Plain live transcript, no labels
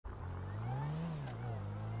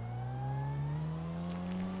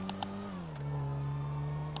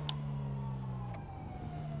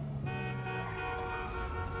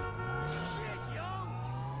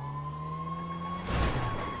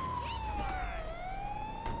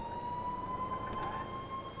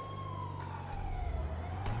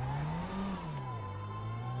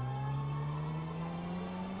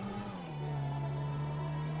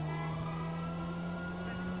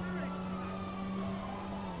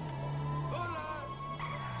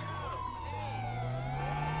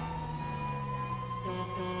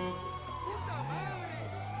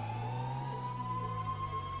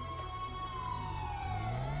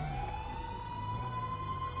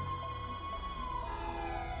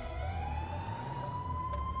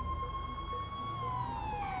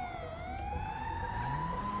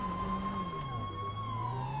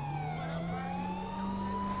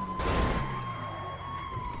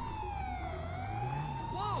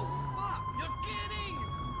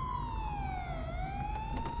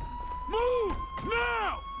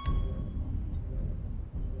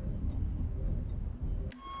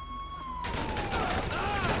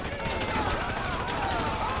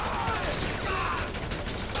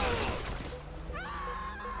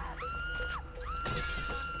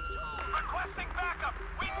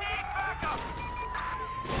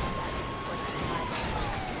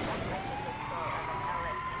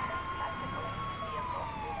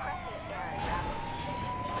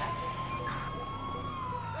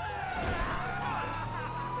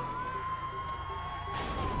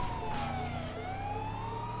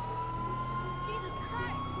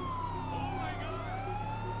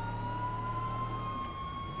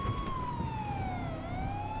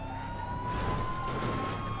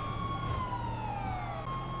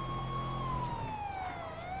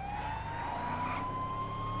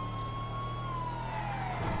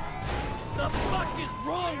is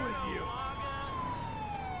wrong with you?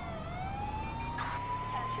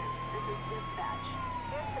 Attention, this is dispatch.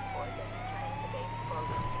 Air support is returning to base for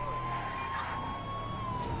refueling.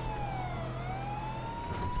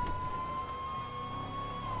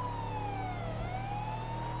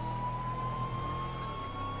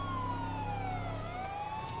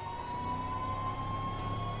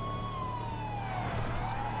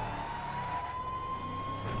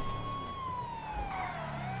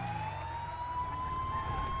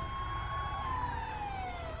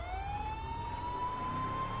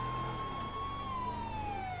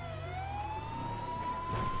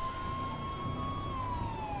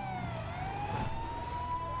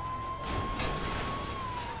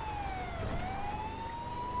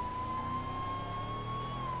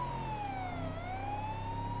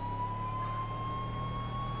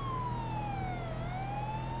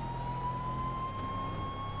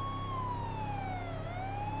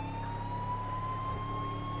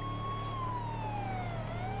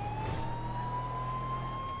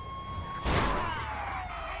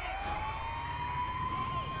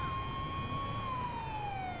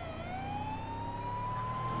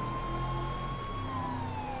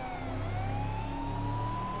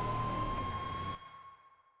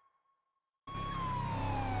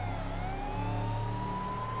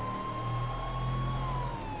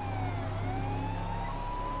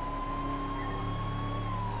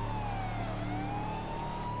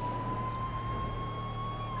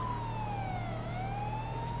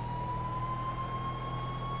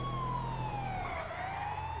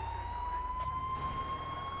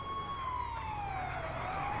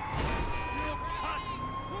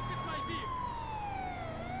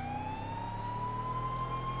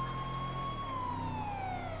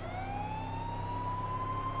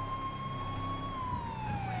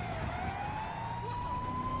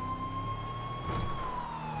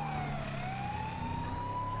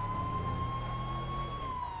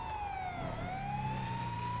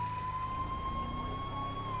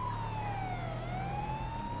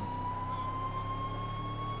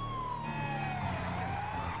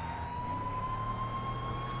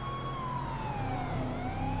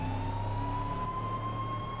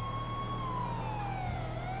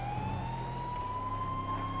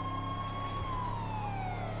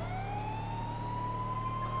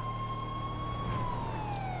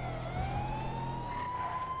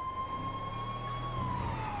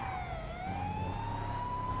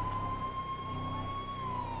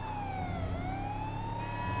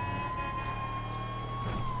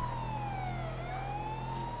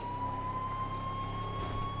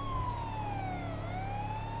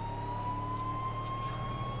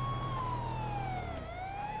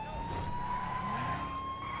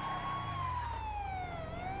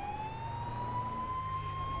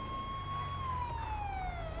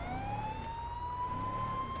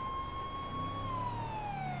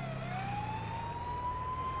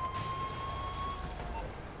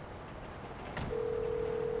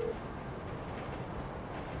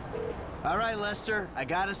 All right, Lester, I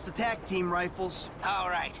got us the TAC team rifles. All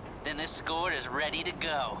right, then this squad is ready to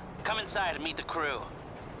go. Come inside and meet the crew.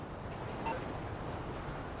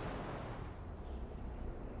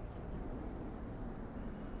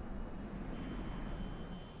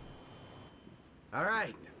 All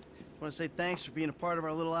right. I want to say thanks for being a part of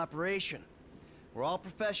our little operation. We're all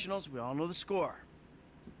professionals. We all know the score.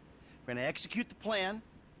 We're going to execute the plan.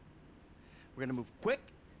 We're going to move quick,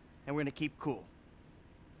 and we're going to keep cool.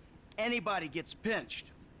 Anybody gets pinched.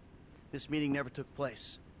 This meeting never took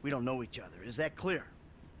place. We don't know each other. Is that clear?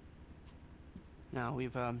 Now,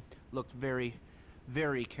 we've looked very,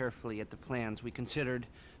 very carefully at the plans. We considered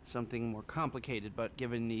something more complicated, but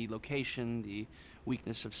given the location, the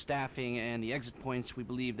weakness of staffing, and the exit points, we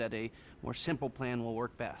believe that a more simple plan will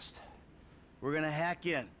work best. We're gonna hack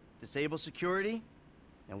in, disable security,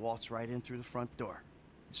 and waltz right in through the front door.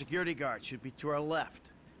 The security guard should be to our left.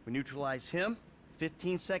 We neutralize him.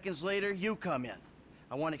 15 seconds later, you come in.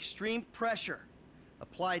 I want extreme pressure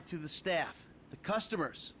applied to the staff. The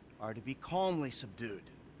customers are to be calmly subdued.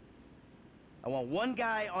 I want one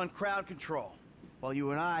guy on crowd control while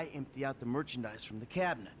you and I empty out the merchandise from the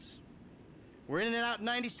cabinets. We're in and out in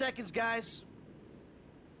 90 seconds, guys.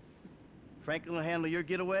 Franklin will handle your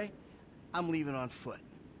getaway. I'm leaving on foot.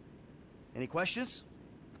 Any questions?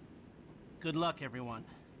 Good luck, everyone.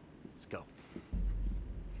 Let's go.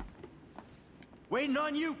 Waiting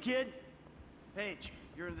on you, kid. Paige,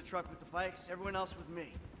 you're in the truck with the bikes. Everyone else with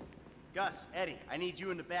me. Gus, Eddie, I need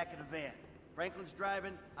you in the back of the van. Franklin's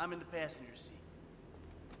driving. I'm in the passenger seat.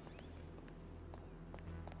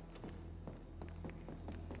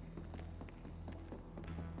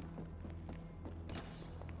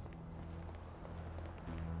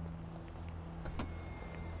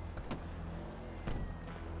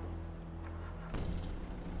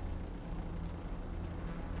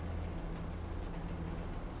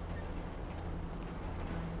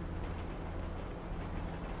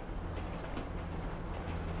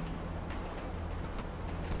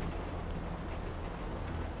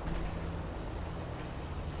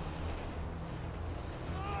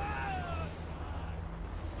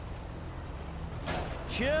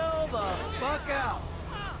 Chill the fuck out.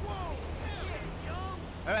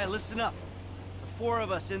 All right, listen up. The four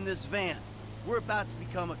of us in this van, we're about to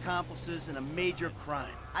become accomplices in a major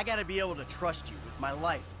crime. I gotta be able to trust you with my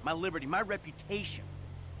life, my liberty, my reputation.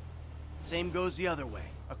 Same goes the other way.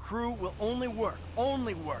 A crew will only work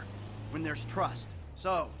when there's trust.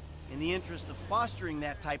 So, in the interest of fostering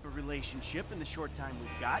that type of relationship in the short time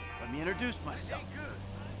we've got, let me introduce myself.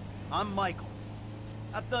 I'm Michael.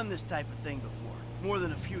 I've done this type of thing before, more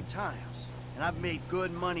than a few times, and I've made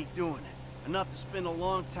good money doing it. Enough to spend a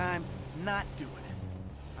long time not doing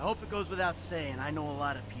it. I hope it goes without saying, I know a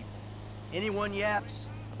lot of people. Anyone yaps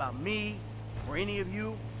about me or any of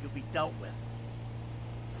you, you'll be dealt with.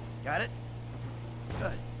 Got it?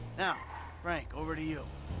 Good. Now, Frank, over to you.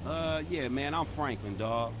 Yeah, man, I'm Franklin,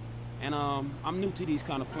 dawg. And, I'm new to these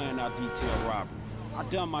kind of planned out detail robberies. I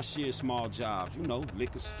done my share of small jobs, you know,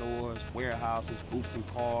 liquor stores, warehouses, boosting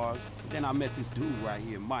cars. Then I met this dude right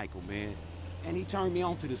here, Michael, man. And he turned me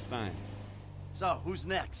on to this thing. So, who's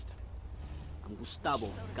next? I'm Gustavo,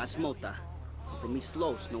 Gasmota. I'm from East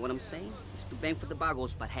Los, know what I'm saying? It's to bang for the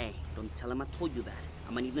bagos, but hey, don't tell him I told you that.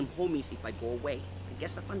 I'm gonna need them homies if I go away. I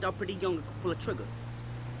guess I found out pretty young I could pull a trigger.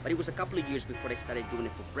 But it was a couple of years before I started doing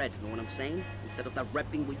it for bread, know what I'm saying? Instead of that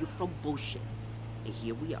repping where you from bullshit. And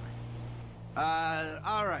here we are.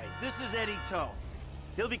 All right. This is Eddie Toe.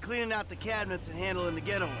 He'll be cleaning out the cabinets and handling the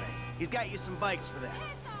getaway. He's got you some bikes for that.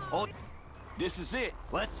 Oh, This is it.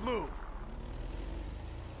 let's move.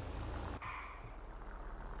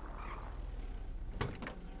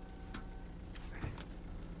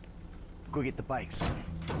 Go get the bikes.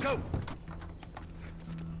 Go!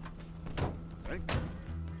 Ready?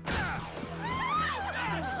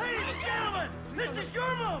 Ladies and gentlemen, this is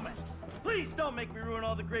your moment. Please don't make me ruin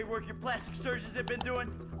all the great work your plastic surgeons have been doing.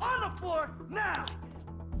 On the floor, now!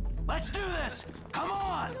 Let's do this! Come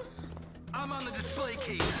on! I'm on the display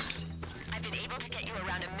key. I've been able to get you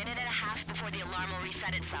around a minute and a half before the alarm will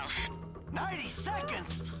reset itself. 90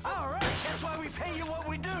 seconds? All right, that's why we pay you what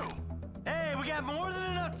we do. Hey, we got more than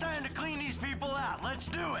enough time to clean these people out. Let's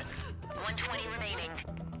do it. 120 remaining.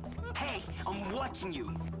 Hey, I'm watching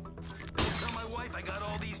you. Tell my wife I got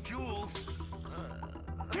all these jewels.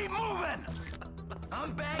 Keep moving!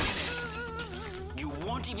 I'm bagging it. You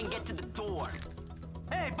won't even get to the door.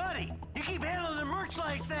 Hey, buddy, you keep handling the merch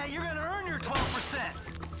like that, you're gonna earn your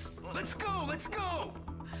 12%. Let's go, let's go!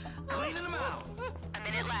 Cleaning them out. A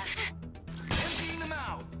minute left. Emptying them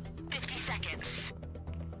out. 50 seconds.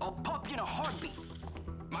 I'll pop you in a heartbeat.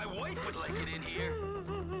 My wife would like it in here.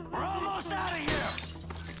 We're almost out of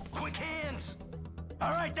here. Quick hands.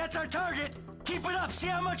 All right, that's our target. Keep it up, see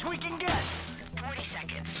how much we can get. 40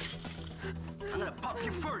 seconds. I'm gonna pop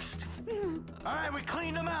you first. All right, we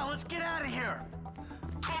cleaned them out. Let's get out of here.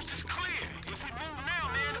 Coast is clear. If we move now,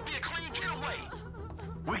 man, it'll be a clean getaway.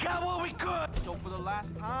 We got what we could. So for the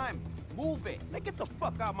last time, move it. Now get the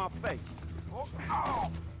fuck out my face. Oh.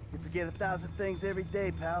 You forget 1,000 things every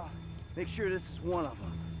day, pal. Make sure this is one of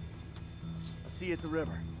them. I'll see you at the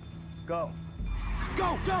river. Go.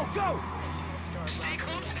 Go, go, go! Stay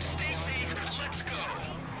close, stay safe, let's go.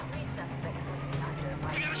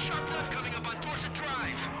 We got a sharp left coming up on Dorset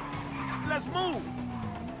Drive. Let's move!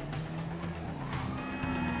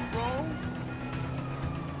 Bro.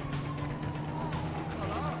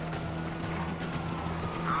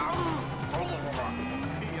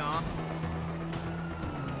 Leon.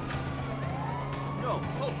 No,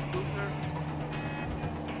 hope, loser.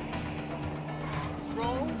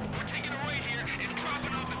 Bro. We're taking a right here and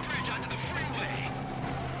dropping off the bridge onto the freeway.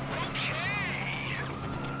 Okay.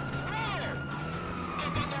 Whoa!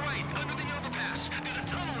 Up on the right, under the overpass, there's a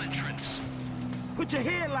tunnel entrance. Put your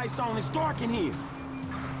headlights on, it's dark in here.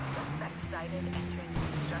 Suspect sighted entering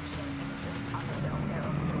construction just off of the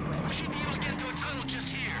O'Farrell We should be able to get into a tunnel just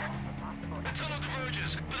here. Possible. The tunnel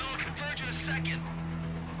diverges, but it'll converge in a second.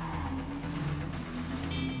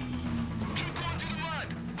 Keep going through the mud.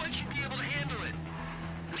 Bud should be able to handle it.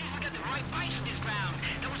 At least we got the right bikes for this round.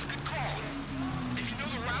 That was a good call. If you know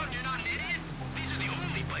the route and you're not an idiot, these are the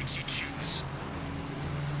only bikes you choose.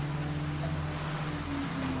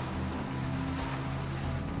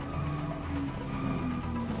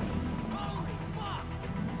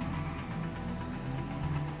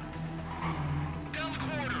 Down the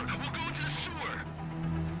corridor. We'll go into the sewer.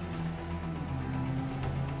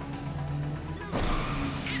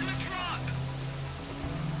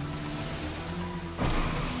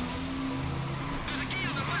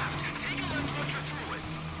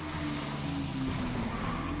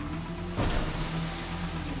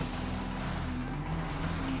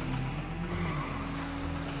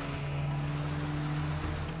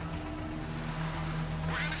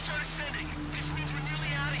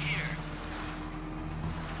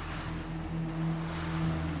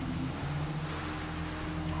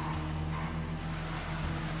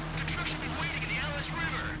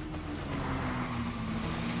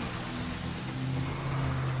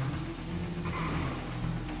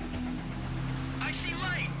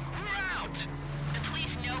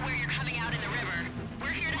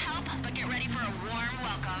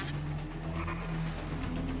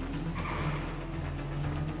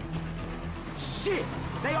 Shit,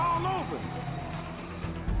 they all over us.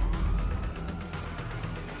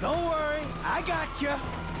 Don't worry, I got you.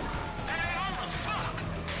 Hey, almost fuck!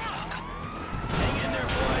 Fuck! Hang in there,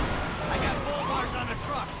 boys. I got bull bars on the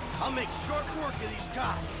truck. I'll make short work of these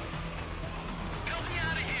cops. Help me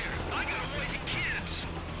out of here! I got a wife and kids!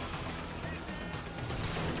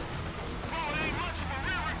 Bro, it ain't much of a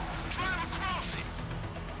river. Drive across it.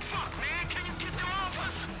 Fuck, man, can you get there off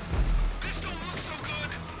us? This don't look so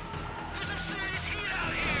good. There's some serious heat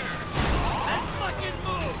out here. And fucking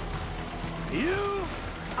move! You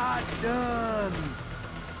are done.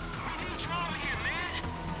 We need trouble here, man.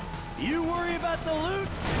 You worry about the loot,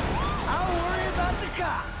 I'll worry about the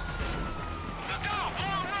cops. Look out,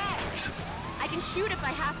 more rollers. I can shoot if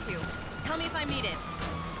I have to. Tell me if I'm needed.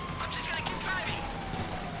 I'm just gonna keep driving.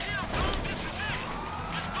 Hell, bro, this is it.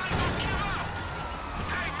 This bike don't give out.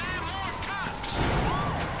 Hey, man, more cops.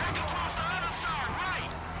 Back across the other side,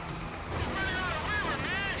 right. We're running out of river,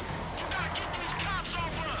 man. You gotta get these cops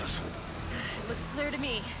off us. Looks clear to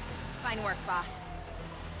me. Fine work, boss.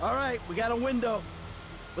 All right, we got a window.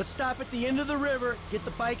 Let's stop at the end of the river, get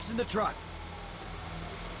the bikes in the truck.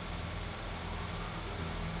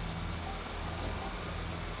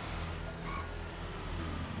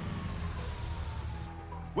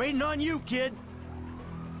 Waiting on you, kid.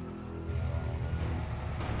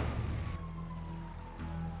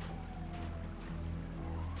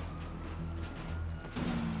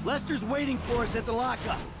 Lester's waiting for us at the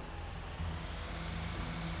lockup.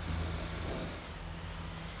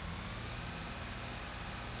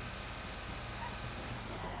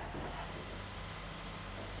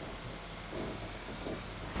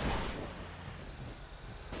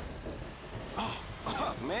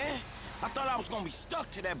 Fuck, man. I thought I was gonna be stuck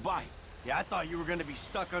to that bike. Yeah, I thought you were gonna be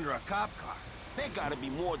stuck under a cop car. There gotta be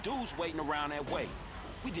more dudes waiting around that way.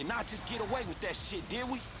 We did not just get away with that shit, did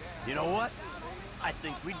we? You know what? I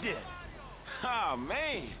think we did. Ah,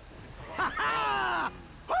 man. Ha ha!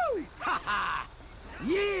 Woo! Ha ha!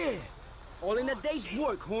 Yeah! All in a day's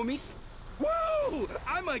work, homies. Woo!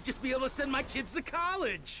 I might just be able to send my kids to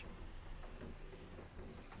college.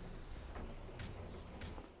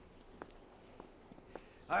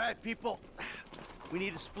 All right, people. We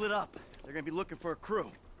need to split up. They're gonna be looking for a crew.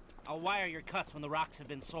 I'll wire your cuts when the rocks have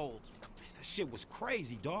been sold. That shit was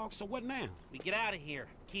crazy, dog. So what now? We get out of here.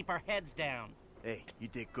 Keep our heads down. Hey, you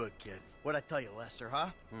did good, kid. What'd I tell you, Lester, huh?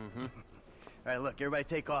 Mm-hmm. All right, look, everybody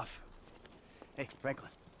take off. Hey, Franklin.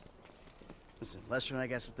 Listen, Lester and I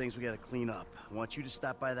got some things we gotta clean up. I want you to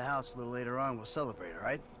stop by the house a little later on. We'll celebrate, all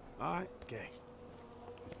right? All right. Okay.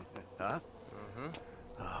 Huh? Mm-hmm.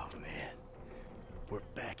 Oh, man. We're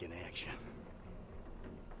back in action.